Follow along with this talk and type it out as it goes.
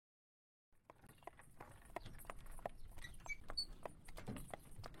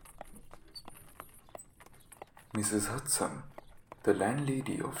Mrs. Hudson, the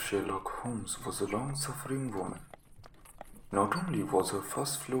landlady of Sherlock Holmes, was a long-suffering woman. Not only was her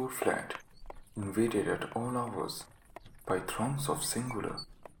first-floor flat invaded at all hours by throngs of singular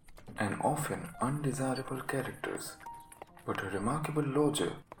and often undesirable characters, but a remarkable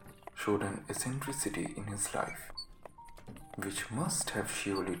lodger showed an eccentricity in his life, which must have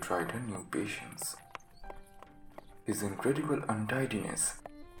surely tried her new patience. His incredible untidiness,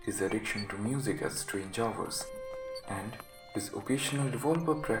 his addiction to music at strange hours, and his occasional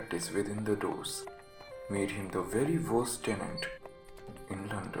revolver practice within the doors made him the very worst tenant in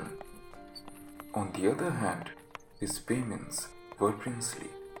London. On the other hand, his payments were princely.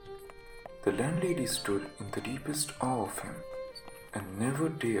 The landlady stood in the deepest awe of him and never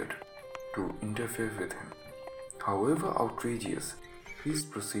dared to interfere with him, however outrageous his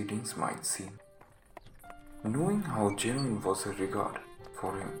proceedings might seem. Knowing how genuine was her regard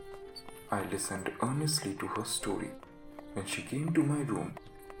for him, I listened earnestly to her story when she came to my room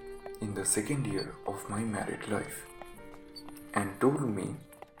in the second year of my married life, and told me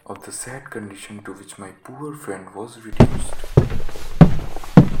of the sad condition to which my poor friend was reduced.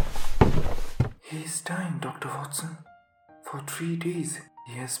 "He is dying, Dr. Watson. For 3 days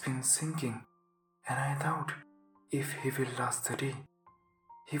he has been sinking, and I doubt if he will last the day.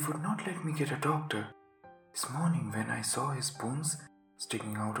 He would not let me get a doctor. This morning, when I saw his bones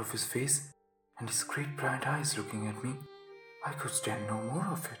sticking out of his face and his great bright eyes looking at me, I could stand no more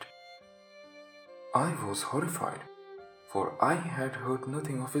of it." I was horrified, for I had heard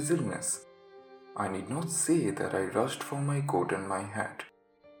nothing of his illness. I need not say that I rushed for my coat and my hat.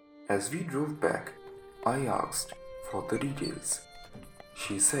 As we drove back, I asked for the details.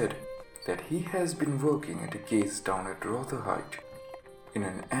 She said that he has been working at a case down at Rotherhithe, in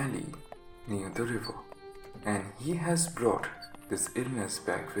an alley near the river, and he has brought this illness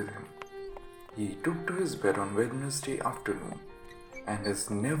back with him. He took to his bed on Wednesday afternoon and has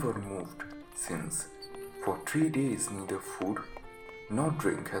never moved since. For 3 days neither food nor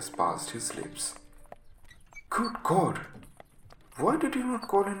drink has passed his lips. Good God! Why did you not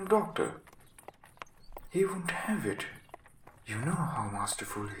call in a doctor? He won't have it. You know how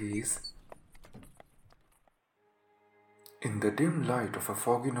masterful he is. In the dim light of a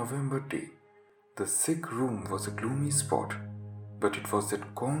foggy November day, the sick room was a gloomy spot, but it was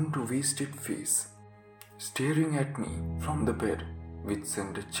that gaunt, wasted face staring at me from the bed which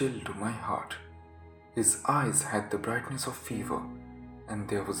sent a chill to my heart. His eyes had the brightness of fever, and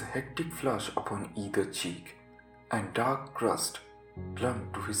there was a hectic flush upon either cheek, and dark crust clung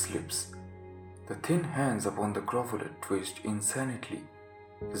to his lips. The thin hands upon the grovelet twitched insanely.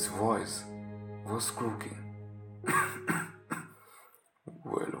 His voice was croaking.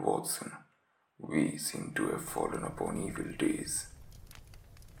 "Well, Watson, we seem to have fallen upon evil days."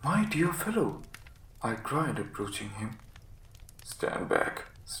 "My dear fellow," I cried, approaching him. "Stand back,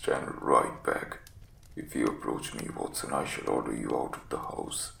 stand right back. If you approach me, Watson, I shall order you out of the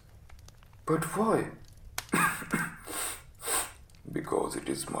house." "But why?" "Because it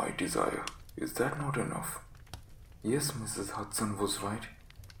is my desire. Is that not enough?" Yes, Mrs. Hudson was right.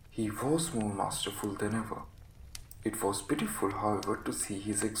 He was more masterful than ever. It was pitiful, however, to see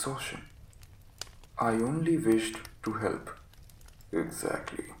his exhaustion. I only wished to help.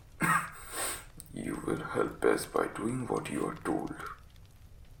 "Exactly. You will help best by doing what you are told."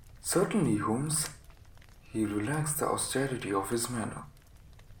 "Certainly, Holmes." He relaxed the austerity of his manner.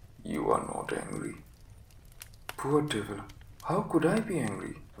 "You are not angry?" Poor devil, how could I be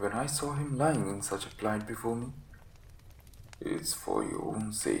angry when I saw him lying in such a plight before me? "It's for your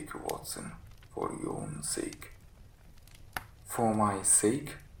own sake, Watson, for your own sake." "For my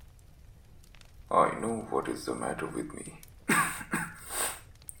sake?" "I know what is the matter with me.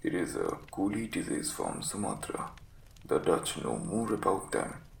 It is a coolie disease from Sumatra. The Dutch know more about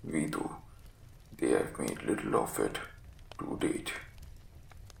them, we do. They have made little of it to date."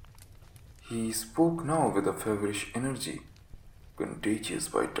 He spoke now with a feverish energy. "Contagious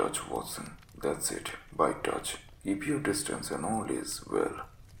by touch, Watson. That's it, by touch. Keep your distance and all is well."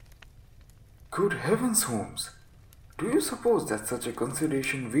 Good heavens, Holmes! Do you suppose that such a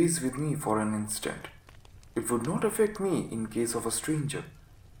consideration weighs with me for an instant? It would not affect me in case of a stranger.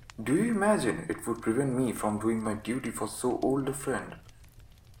 Do you imagine it would prevent me from doing my duty for so old a friend?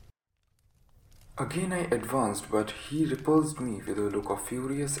 Again I advanced, but he repulsed me with a look of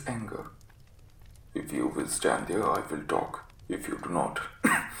furious anger. "If you will stand there, I will talk. If you do not,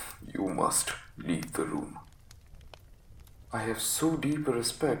 you must leave the room." I have so deep a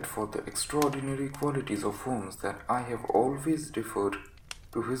respect for the extraordinary qualities of Holmes that I have always deferred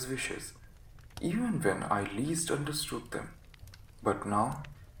to his wishes, even when I least understood them. But now,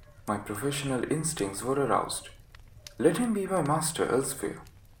 my professional instincts were aroused, Let him be my master elsewhere.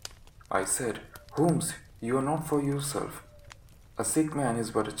 I said, Holmes, you are not for yourself. A sick man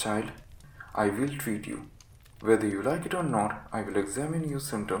is but a child. I will treat you. Whether you like it or not, I will examine your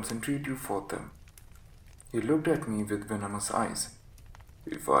symptoms and treat you for them. He looked at me with venomous eyes.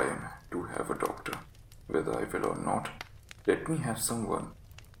 If I am to have a doctor, whether I will or not, let me have someone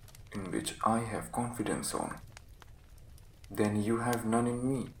in which I have confidence on. Then you have none in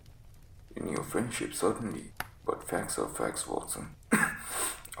me. In your friendship, certainly, but facts are facts, Watson.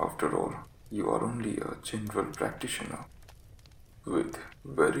 After all, you are only a general practitioner with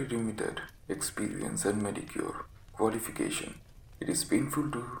very limited experience and medical qualification. It is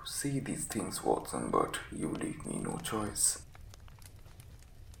painful to say these things, Watson, but you leave me no choice.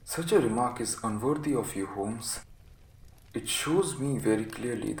 Such a remark is unworthy of you, Holmes. It shows me very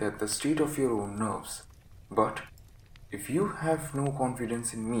clearly that the state of your own nerves. But if you have no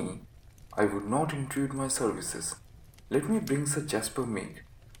confidence in me, I would not intrude my services. Let me bring Sir Jasper Meek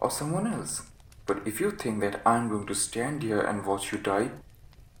or someone else. But if you think that I am going to stand here and watch you die,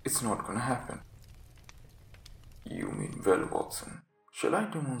 it's not going to happen. You mean well, Watson. Shall I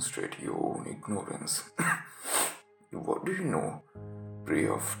demonstrate your own ignorance? What do you know, prey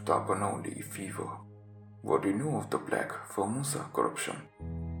of Tabanoli fever? What do you know of the Black Formosa corruption?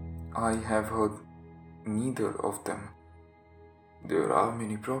 I have heard neither of them. There are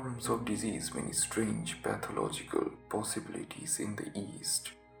many problems of disease, many strange pathological possibilities in the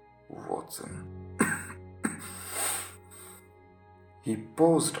East, Watson. He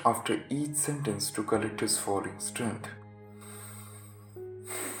paused after each sentence to collect his falling strength.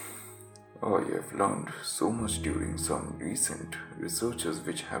 I have learned so much during some recent researches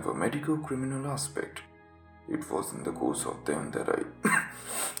which have a medico-criminal aspect. It was in the course of them that I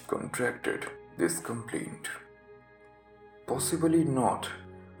contracted this complaint. Possibly not,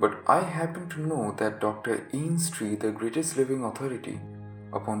 but I happen to know that Dr. Ainstree, the greatest living authority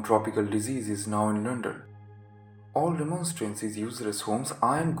upon tropical disease, is now in London. All remonstrance is useless, Holmes.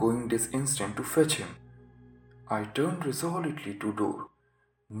 I am going this instant to fetch him. I turned resolutely to door.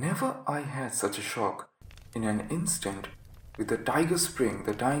 Never I had such a shock. In an instant, with a tiger spring,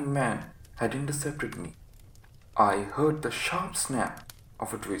 the dying man had intercepted me. I heard the sharp snap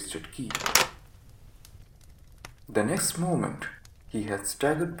of a twisted key. The next moment, he had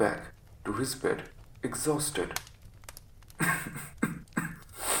staggered back to his bed, exhausted.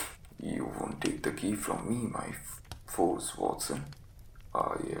 You won't take the key from me, my force, Watson.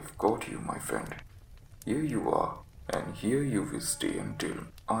 I have got you, my friend. Here you are, and here you will stay until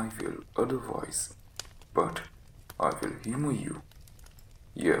I will otherwise. But I will humor you.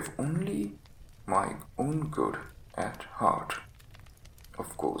 You have only my own good at heart.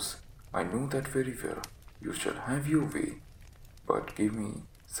 Of course, I know that very well. You shall have your way, but give me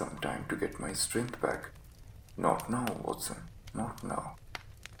some time to get my strength back. Not now, Watson, not now.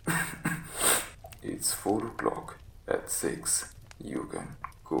 It's 4 o'clock. At 6, you can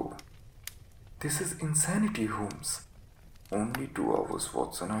go. This is insanity, Holmes. Only 2 hours,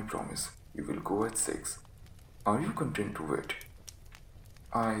 Watson, I promise. You will go at 6. Are you content to wait?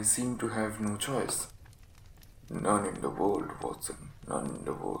 I seem to have no choice. None in the world, Watson, none in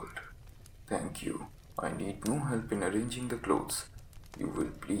the world. Thank you. I need no help in arranging the clothes. You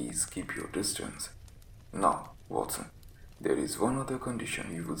will please keep your distance. Now, Watson, there is one other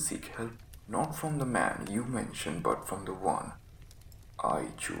condition. You will seek help not from the man you mentioned, but from the one I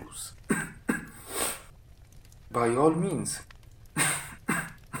choose. By all means.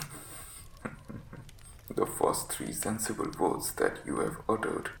 The first 3 sensible words that you have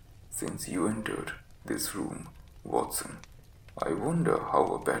uttered since you entered this room, Watson. I wonder how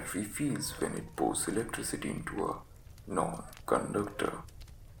a battery feels when it pours electricity into a non-conductor.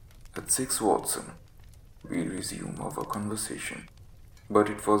 At 6, Watson, we resume our conversation. But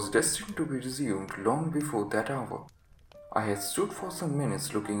it was destined to be resumed long before that hour. I had stood for some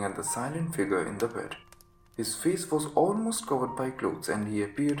minutes looking at the silent figure in the bed. His face was almost covered by clothes and he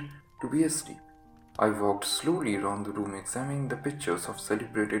appeared to be asleep. I walked slowly round the room examining the pictures of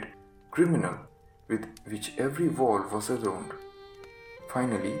celebrated criminal with which every wall was adorned.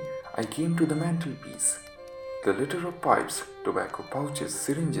 Finally, I came to the mantelpiece. The litter of pipes, tobacco pouches,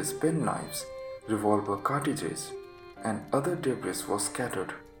 syringes, penknives, revolver cartridges, and other debris was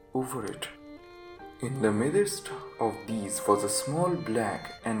scattered over it. In the midst of these was a small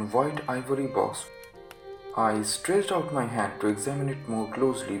black and white ivory box. I stretched out my hand to examine it more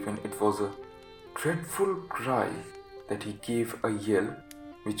closely when it was a dreadful cry that he gave, a yell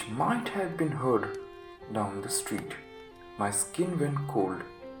which might have been heard down the street. My skin went cold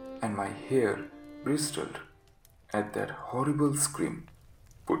and my hair bristled at that horrible scream.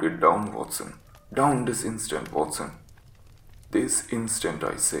 Put it down, Watson. Down this instant, Watson. This instant,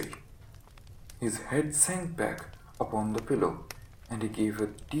 I say. His head sank back upon the pillow, and he gave a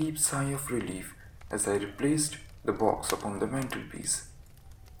deep sigh of relief as I replaced the box upon the mantelpiece.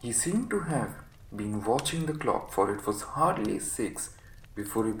 He seemed to have been watching the clock, for it was hardly 6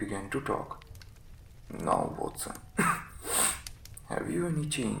 before he began to talk. Now, Watson, have you any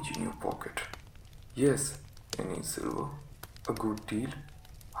change in your pocket? Yes. Any silver? A good deal.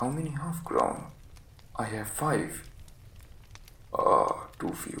 How many half-crown? I have 5. Ah,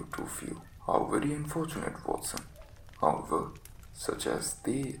 too few, too few. How very unfortunate, Watson. However, such as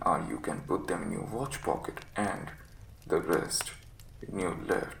they are, you can put them in your watch pocket and the rest in your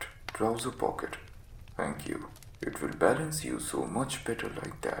left trouser pocket. Thank you. It will balance you so much better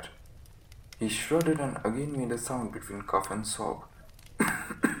like that. He shrugged and again made a sound between cough and sob.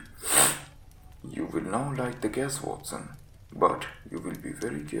 You will now light the gas, Watson, but you will be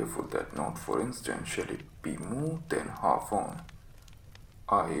very careful that not for instance shall it be more than half on.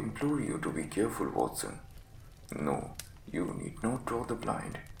 I implore you to be careful, Watson. No, you need not draw the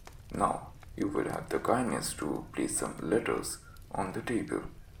blind. Now, you will have the kindness to place some letters on the table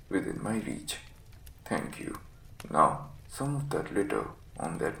within my reach. Thank you. Now, some of that litter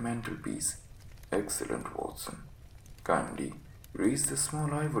on that mantelpiece. Excellent, Watson. Kindly raise the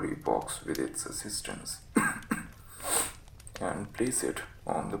small ivory box with its assistance and place it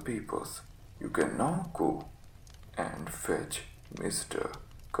on the papers. You can now go and fetch Mr.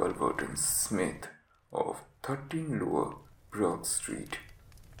 Culverton Smith of 13 Lower Broad Street.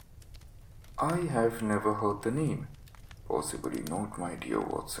 I have never heard the name. Possibly not, my dear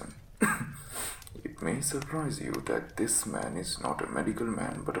Watson. It may surprise you that this man is not a medical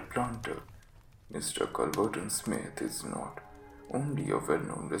man but a planter. Mr. Culverton Smith is not only a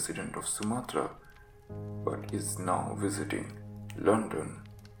well-known resident of Sumatra, but is now visiting London.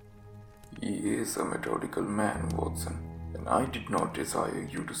 He is a methodical man, Watson, and I did not desire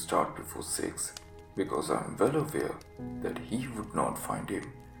you to start before 6, because I am well aware that he would not find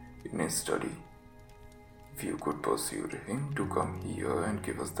him in his study. If you could persuade him to come here and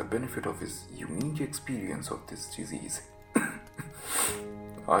give us the benefit of his unique experience of this disease,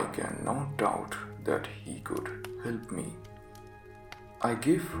 I cannot doubt that he could help me. I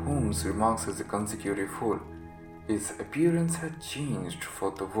give Holmes' remarks as a consecutive whole. His appearance had changed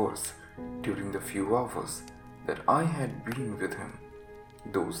for the worse during the few hours that I had been with him.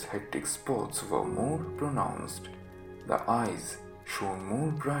 Those hectic spots were more pronounced, the eyes shone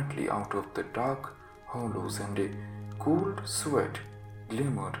more brightly out of the dark hollows, and a cold sweat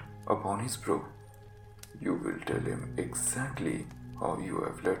glimmered upon his brow. You will tell him exactly how you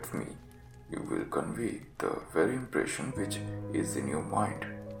have left me. You will convey the very impression which is in your mind,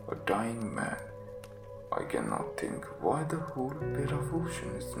 a dying man. I cannot think why the whole bed of ocean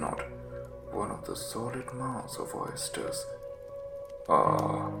is not one of the solid mass of oysters.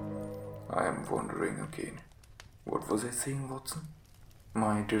 I am wandering again. What was I saying, Watson?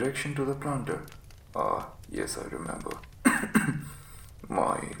 My direction to the planter. Yes, I remember.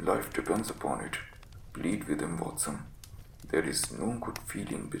 My life depends upon it. Plead with him, Watson. There is no good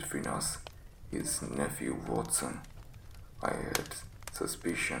feeling between us. His nephew, Watson. I had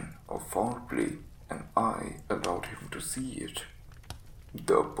suspicion of foul play, and I allowed him to see it.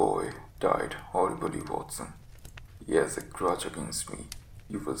 The boy died horribly, Watson. He has a grudge against me.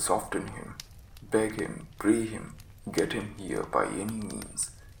 You will soften him, beg him, pray him, get him here by any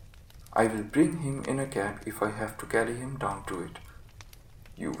means. I will bring him in a cab if I have to carry him down to it.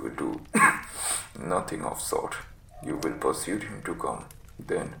 You will do nothing of sort. You will persuade him to come.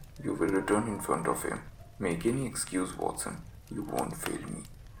 Then you will return in front of him. Make any excuse, Watson. You won't fail me.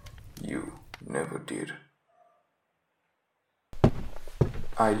 You never did.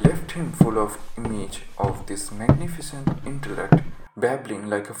 I left him full of image of this magnificent intellect, babbling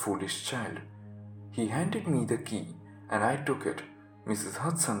like a foolish child. He handed me the key, and I took it. Mrs.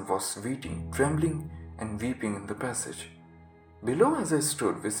 Hudson was waiting, trembling and weeping in the passage. Below, as I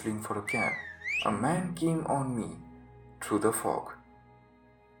stood whistling for a cab, a man came on me through the fog.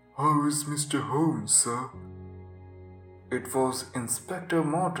 "How is Mr. Holmes, sir?" It was Inspector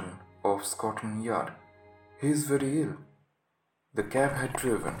Morton of Scotland Yard. "He is very ill." The cab had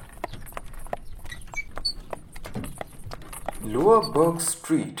driven. Lower Burke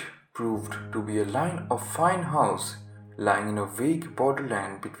Street proved to be a line of fine houses lying in a vague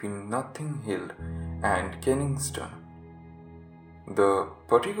borderland between Notting Hill and Kensington. The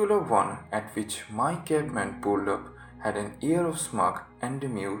particular one at which my cabman pulled up had an air of smug and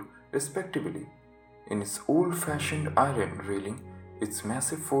demure respectability, in its old-fashioned iron railing, its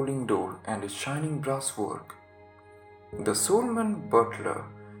massive folding door, and its shining brass work. The Solomon butler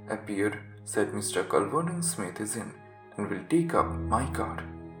appeared, said, "Mr. Culverton Smith is in, and will take up my card.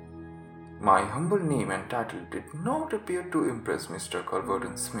 My humble name and title did not appear to impress Mr.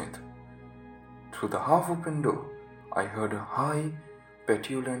 Culverton Smith. Through the half-open door, I heard a high,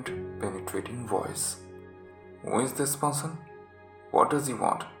 petulant, penetrating voice. "Who is this person? What does he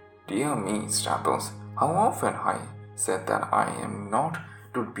want? Dear me, Strapples, how often I said that I am not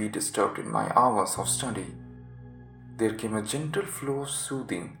to be disturbed in my hours of study." There came a gentle flow of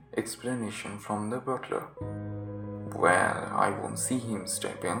soothing explanation from the butler. "Well, I won't see him,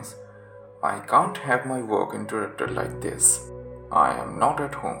 Strapples. I can't have my work interrupted like this. I am not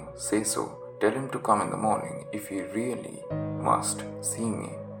at home. Say so. Tell him to come in the morning if he really must see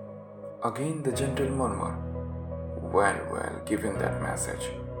me." Again the gentle murmur. Well, give him that message.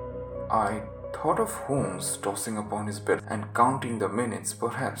 I thought of Holmes tossing upon his bed and counting the minutes,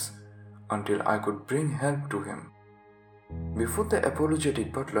 perhaps, until I could bring help to him. Before the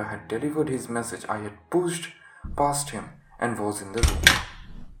apologetic butler had delivered his message, I had pushed past him and was in the room.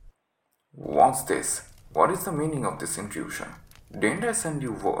 "What's this? What is the meaning of this intrusion? Didn't I send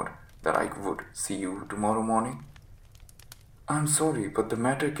you word that I would see you tomorrow morning?" "I'm sorry, but the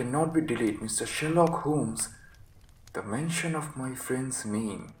matter cannot be delayed, Mr. Sherlock Holmes." The mention of my friend's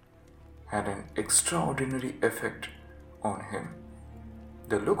name had an extraordinary effect on him.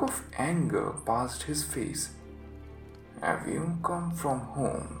 The look of anger passed his face. "Have you come from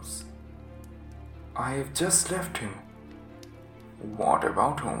Holmes?" "I have just left him." "What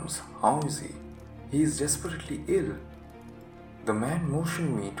about Holmes? How is he?" "He is desperately ill." The man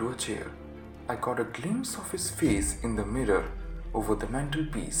motioned me to a chair. I caught a glimpse of his face in the mirror over the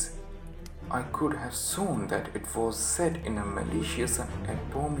mantelpiece. I could have sworn that it was set in a malicious and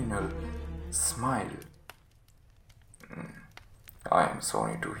abominable smile. "I am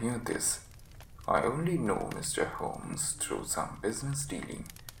sorry to hear this. I only know Mr. Holmes through some business dealing,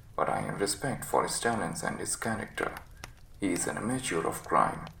 but I have respect for his talents and his character. He is an amateur of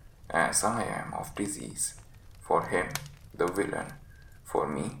crime, as I am of disease. For him, the villain. For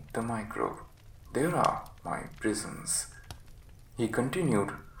me, the microbe. There are my prisons," he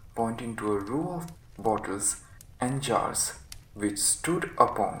continued, pointing to a row of bottles and jars which stood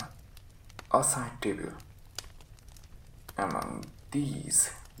upon a side table. "Among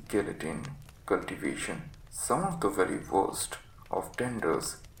these, gelatin cultivation, some of the very worst of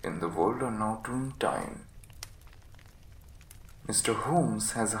tenders in the world are now doing time. Mr.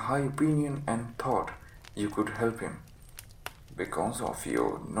 Holmes has a high opinion and thought you could help him because of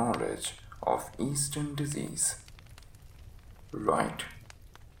your knowledge of Eastern disease." "Right.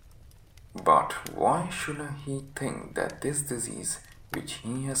 But why should he think that this disease which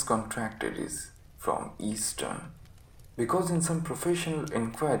he has contracted is from Eastern?" "Because in some professional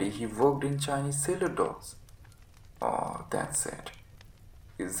inquiry he worked in Chinese sailor dogs." "Oh, that's it.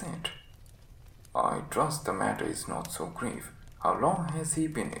 Is it? I trust the matter is not so grave. How long has he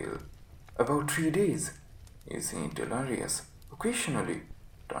been ill?" "About 3 days." "Is he delirious?" "Occasionally."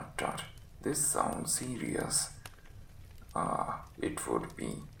 "Tut tut, this sounds serious." It would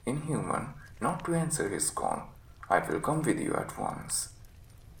be inhuman not to answer his call. I will come with you at once."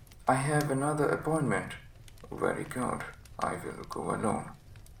 "I have another appointment." "Very good. I will go alone."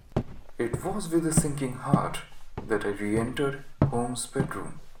 It was with a sinking heart that I re-entered Holmes'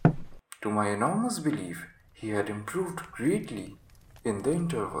 bedroom. To my enormous belief, he had improved greatly in the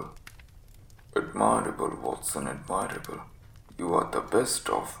interval. "Admirable, Watson, admirable. You are the best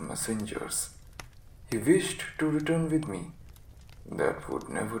of messengers." He wished to return with me. "That would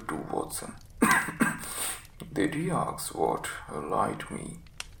never do, Watson." "Did he ask what allied me?"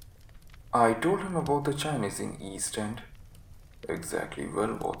 I told him about the Chinese in East End. "Exactly.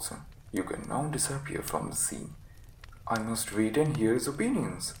 Well, Watson, you can now disappear from the scene." "I must wait and hear his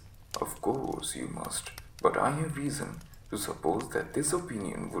opinions." "Of course you must, but I have reason to suppose that this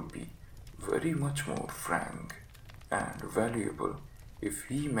opinion would be very much more frank and valuable if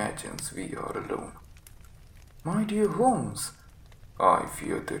he imagines we are alone." "My dear Holmes!" "I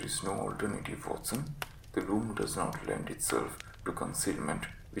fear there is no alternative, Watson. The room does not lend itself to concealment,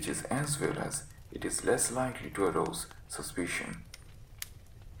 which is as well as it is less likely to arouse suspicion."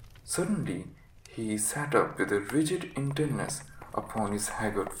 Suddenly, he sat up with a rigid intentness upon his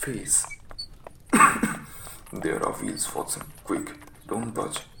haggard face. "There are wheels, Watson. Quick, don't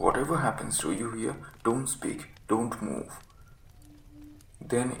budge. Whatever happens to you here, don't speak, don't move."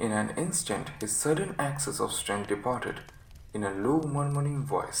 Then in an instant his sudden access of strength departed. In a low murmuring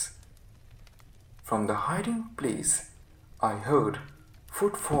voice, from the hiding place, I heard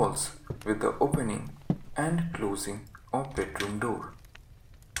footfalls with the opening and closing of bedroom door.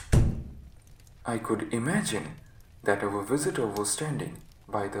 I could imagine that our visitor was standing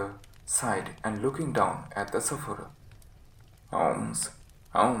by the side and looking down at the sufferer. Holmes,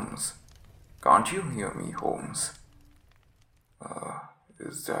 Holmes, can't you hear me, Holmes?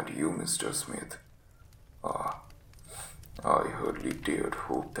 Is that you, Mr. Smith? I hardly dared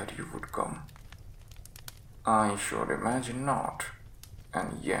hope that you would come. I should imagine not.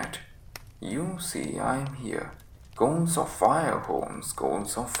 And yet, you see I am here. Coals of fire, Holmes,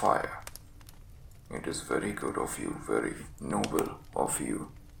 coals of fire. It is very good of you, very noble of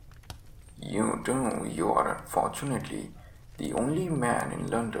you. You do, you are unfortunately the only man in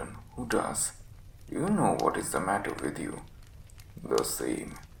London who does. Do you know what is the matter with you? The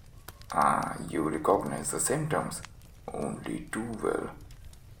same. You recognize the symptoms only too well.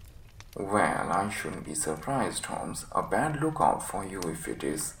 Well, I shouldn't be surprised, Holmes. A bad lookout for you if it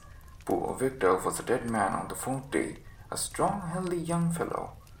is. Poor Victor was a dead man on the fourth day, a strong, healthy young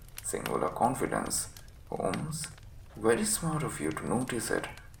fellow. Singular confidence, Holmes. Very smart of you to notice it,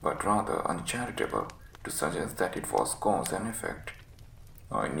 but rather uncharitable to suggest that it was cause and effect.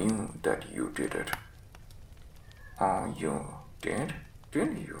 I knew that you did it. Oh, you did?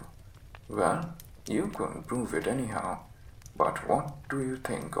 Did you? Well, you couldn't prove it anyhow. But what do you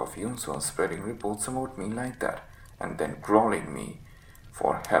think of you spreading reports about me like that and then calling me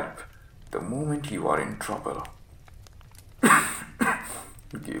for help the moment you are in trouble?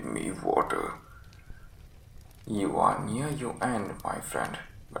 Give me water. You are near your end, my friend,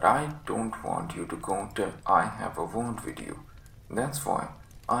 but I don't want you to go till I have a word with you. That's why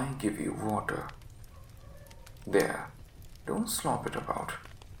I give you water. There, don't slop it about.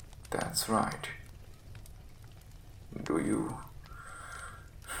 That's right. Do you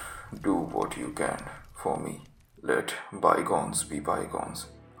do what you can for me? Let bygones be bygones.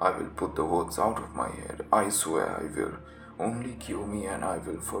 I will put the words out of my head. I swear I will. Only cure me and I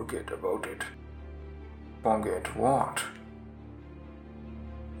will forget about it. Forget what?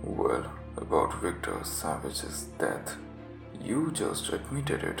 Well, about Victor Savage's death. You just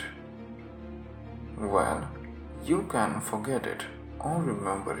admitted it. Well, you can forget it or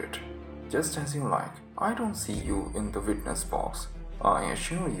remember it, just as you like. I don't see you in the witness box. I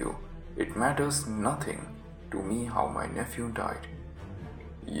assure you, it matters nothing to me how my nephew died.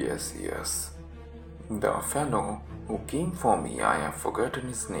 Yes, yes. The fellow who came for me, I have forgotten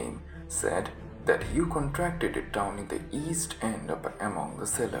his name, said that you contracted it down in the East End up among the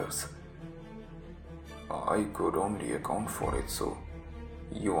cellars. I could only account for it so.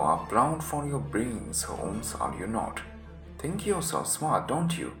 You are proud for your brains, Holmes, are you not? Think yourself smart,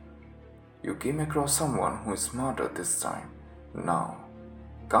 don't you? You came across someone who is smarter this time. Now,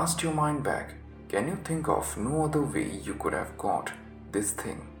 cast your mind back. Can you think of no other way you could have got this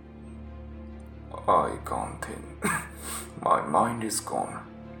thing? I can't think. My mind is gone.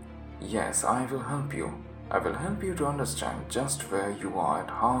 Yes, I will help you. I will help you to understand just where you are and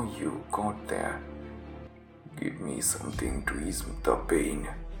how you got there. Give me something to ease the pain.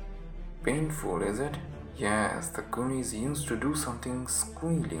 Painful, is it? Yes, the Goonies used to do something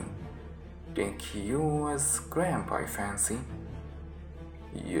squealing. Take you as cramp, I fancy.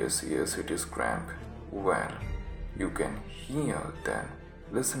 Yes, it is cramp. Well, you can hear then.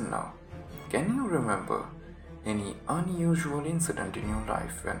 Listen now. Can you remember any unusual incident in your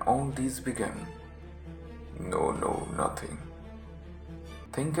life when all these began? No, nothing.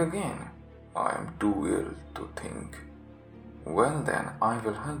 Think again. I am too ill to think. Well then, I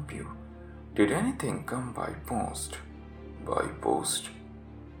will help you. Did anything come by post? By post?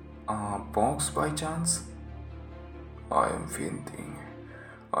 Box by chance? I am fainting.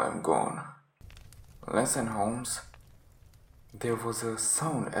 I am gone. Listen, Holmes. There was a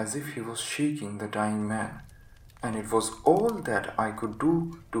sound as if he was shaking the dying man, and it was all that I could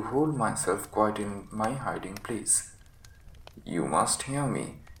do to hold myself quiet in my hiding place. You must hear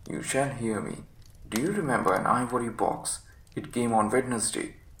me. You shall hear me. Do you remember an ivory box? It came on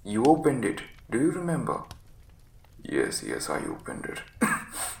Wednesday. You opened it. Do you remember? Yes, I opened it.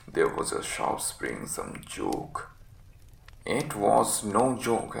 There was a sharp spring, some joke. It was no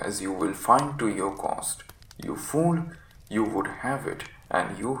joke, as you will find to your cost. You fool, you would have it,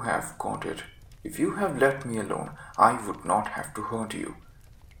 and you have got it. If you had left me alone, I would not have to hurt you.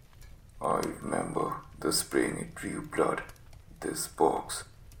 I remember the spring it drew blood. This box.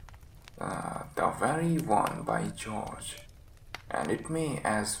 The very one, by George. And it may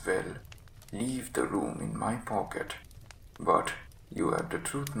as well leave the room in my pocket. But you have the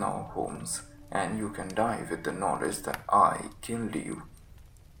truth now, Holmes, and you can die with the knowledge that I killed you.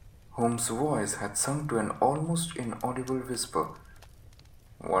 Holmes' voice had sunk to an almost inaudible whisper.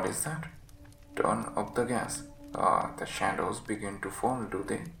 What is that? Turn up the gas. The shadows begin to fall, do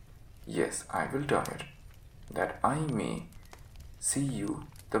they? Yes, I will turn it, that I may see you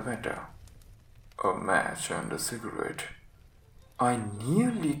the better. A match and a cigarette. I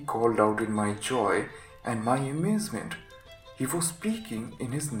nearly called out in my joy and my amazement. He was speaking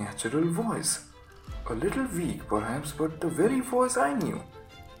in his natural voice. A little weak perhaps, but the very voice I knew.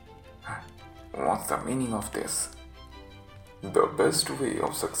 What's the meaning of this? The best way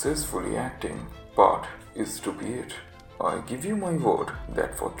of successfully acting part is to be it. I give you my word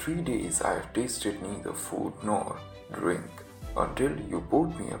that for 3 days I have tasted neither food nor drink until you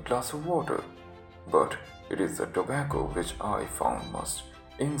poured me a glass of water. But it is the tobacco which I found must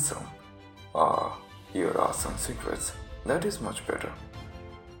in some. Here are some cigarettes. That is much better.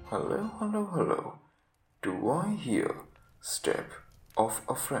 Hello, hello, hello. Do I hear step of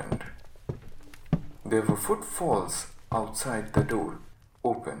a friend? There were footfalls outside the door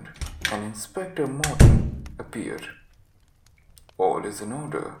opened and Inspector Morton appeared. All is in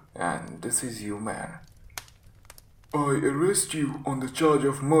order, and this is you, man. I arrest you on the charge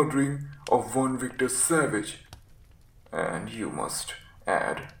of murdering of one Victor Savage. And you must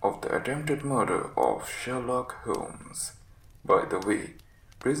add of the attempted murder of Sherlock Holmes. By the way,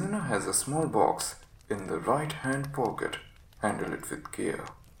 prisoner has a small box in the right-hand pocket. Handle it with care.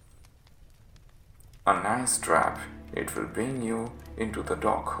 A nice trap. It will bring you into the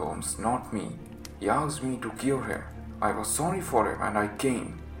dock, Holmes, not me. He asked me to cure him. I was sorry for him and I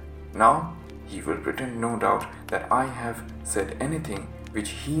came. Now he will pretend no doubt that I have said anything which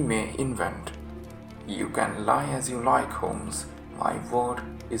he may invent. You can lie as you like, Holmes. My word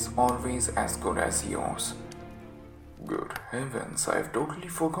is always as good as yours. Good heavens, I have totally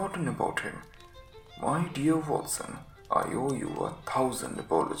forgotten about him. My dear Watson, I owe you 1,000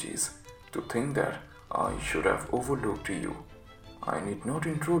 apologies. To think that I should have overlooked you. I need not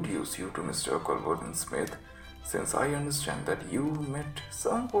introduce you to Mr. Culverton Smith, since I understand that you met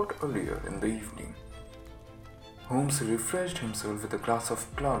somewhat earlier in the evening. Holmes refreshed himself with a glass of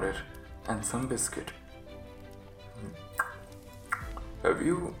claret and some biscuit. Have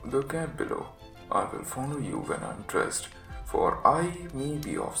you the cab below? I will follow you when I am dressed, for I may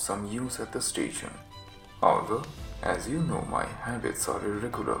be of some use at the station. However, as you know, my habits are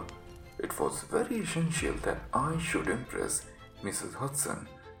irregular. It was very essential that I should impress Mrs. Hudson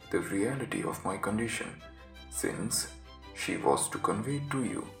the reality of my condition, since she was to convey it to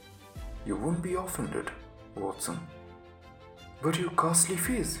you. You won't be offended, Watson. But your ghastly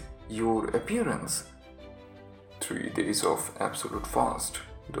face, your appearance. 3 days of absolute fast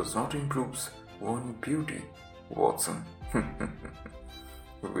does not improve one beauty, Watson.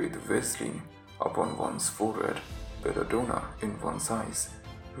 With Vaseline upon one's forehead, belladonna in one's eyes,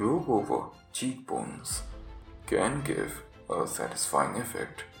 robe over cheekbones, can give a satisfying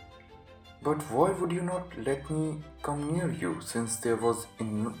effect. But why would you not let me come near you, since there was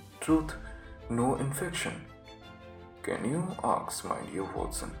in truth no infection? Can you ask, my dear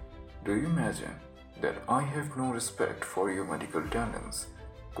Watson, do you imagine that I have no respect for your medical talents?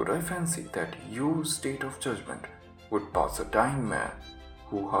 Could I fancy that your state of judgment would pass a dying man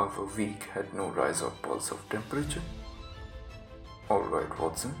who half a week had no rise or pulse of temperature? All right,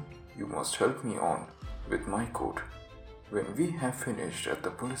 Watson, you must help me on with my coat. When we have finished at the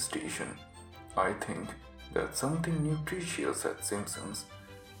police station, I think that something nutritious at Simpson's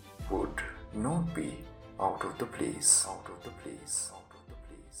would not be out of the place.